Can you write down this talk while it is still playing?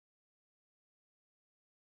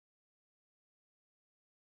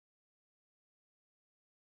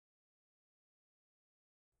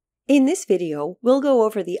In this video, we'll go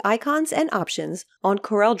over the icons and options on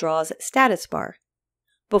CorelDRAW's status bar.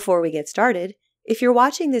 Before we get started, if you're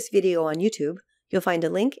watching this video on YouTube, you'll find a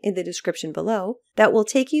link in the description below that will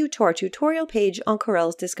take you to our tutorial page on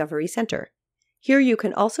Corel's Discovery Center. Here you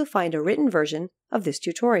can also find a written version of this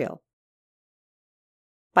tutorial.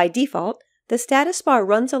 By default, the status bar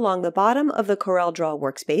runs along the bottom of the CorelDRAW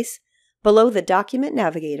workspace, below the Document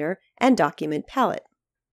Navigator and Document Palette.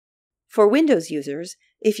 For Windows users,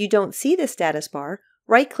 if you don't see the status bar,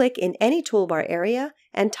 right-click in any toolbar area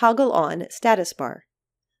and toggle on Status Bar.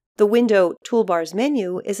 The window Toolbars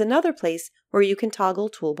menu is another place where you can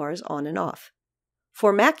toggle toolbars on and off.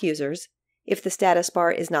 For Mac users, if the status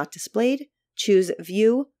bar is not displayed, choose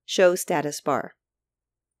View, Show Status Bar.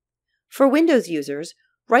 For Windows users,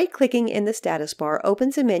 right-clicking in the status bar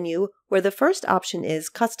opens a menu where the first option is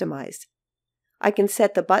Customize. I can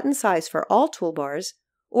set the button size for all toolbars,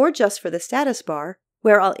 or just for the status bar,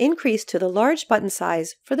 where I'll increase to the large button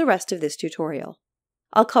size for the rest of this tutorial.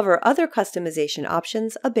 I'll cover other customization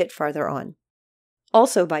options a bit farther on.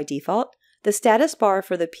 Also by default, the status bar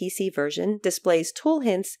for the PC version displays tool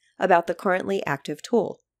hints about the currently active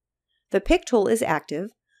tool. The Pick tool is active,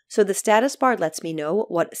 so the status bar lets me know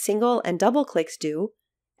what single and double clicks do,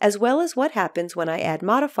 as well as what happens when I add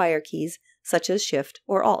modifier keys such as Shift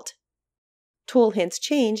or Alt. Tool hints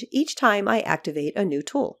change each time I activate a new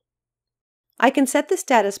tool. I can set the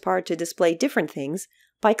status bar to display different things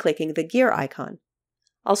by clicking the gear icon.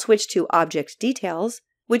 I'll switch to Object Details,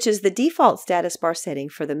 which is the default status bar setting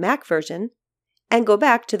for the Mac version, and go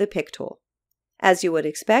back to the Pick tool. As you would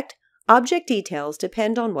expect, Object Details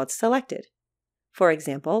depend on what's selected. For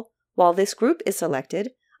example, while this group is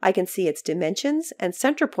selected, I can see its dimensions and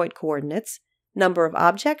center point coordinates, number of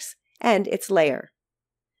objects, and its layer.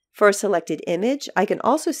 For a selected image, I can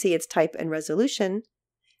also see its type and resolution,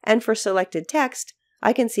 and for selected text,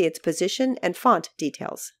 I can see its position and font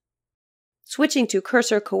details. Switching to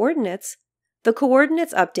cursor coordinates, the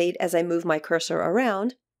coordinates update as I move my cursor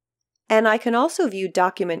around, and I can also view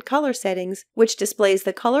document color settings, which displays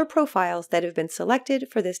the color profiles that have been selected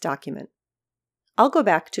for this document. I'll go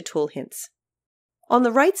back to Tool Hints. On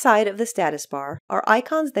the right side of the status bar are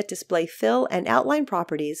icons that display fill and outline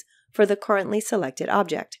properties for the currently selected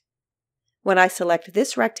object. When I select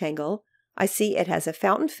this rectangle, I see it has a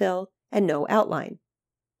fountain fill and no outline.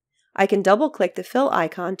 I can double-click the fill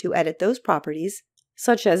icon to edit those properties,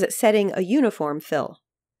 such as setting a uniform fill.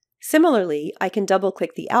 Similarly, I can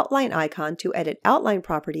double-click the outline icon to edit outline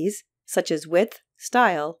properties, such as width,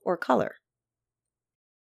 style, or color.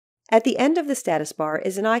 At the end of the status bar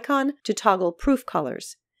is an icon to toggle proof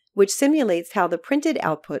colors, which simulates how the printed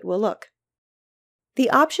output will look. The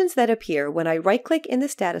options that appear when I right-click in the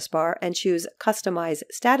status bar and choose Customize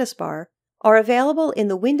Status Bar are available in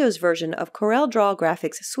the Windows version of CorelDRAW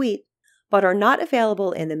Graphics Suite, but are not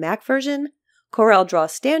available in the Mac version, CorelDRAW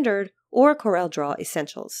Standard, or CorelDRAW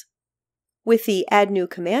Essentials. With the Add New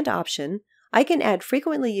Command option, I can add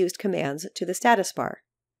frequently used commands to the status bar.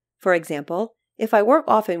 For example, if I work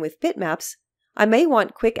often with bitmaps, I may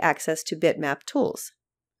want quick access to bitmap tools.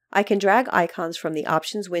 I can drag icons from the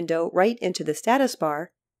Options window right into the status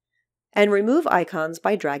bar, and remove icons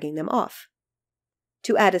by dragging them off.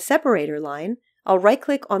 To add a separator line, I'll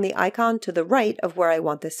right-click on the icon to the right of where I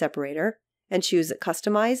want the separator, and choose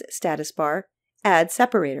Customize Status Bar, Add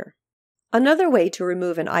Separator. Another way to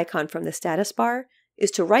remove an icon from the status bar is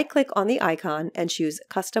to right-click on the icon and choose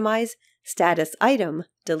Customize Status Item,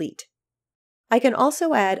 Delete. I can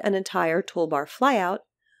also add an entire toolbar flyout,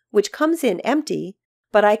 which comes in empty,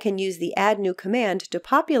 but I can use the Add New command to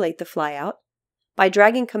populate the flyout by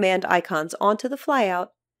dragging command icons onto the flyout,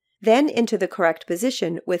 then into the correct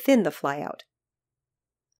position within the flyout.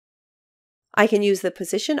 I can use the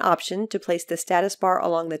Position option to place the status bar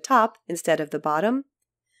along the top instead of the bottom,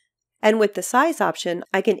 and with the Size option,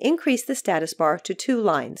 I can increase the status bar to 2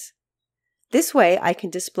 lines. This way I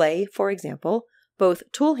can display, for example, both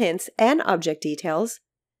tool hints and object details,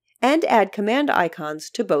 and add command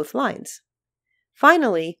icons to both lines.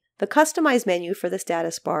 Finally, the Customize menu for the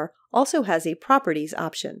status bar also has a Properties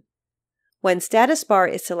option. When status bar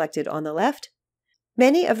is selected on the left,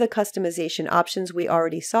 many of the customization options we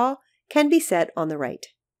already saw can be set on the right.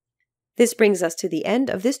 This brings us to the end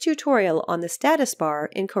of this tutorial on the status bar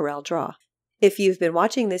in CorelDRAW. If you've been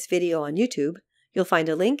watching this video on YouTube, you'll find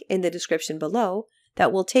a link in the description below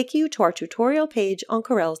that will take you to our tutorial page on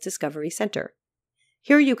Corel's Discovery Center.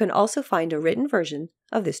 Here you can also find a written version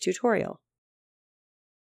of this tutorial.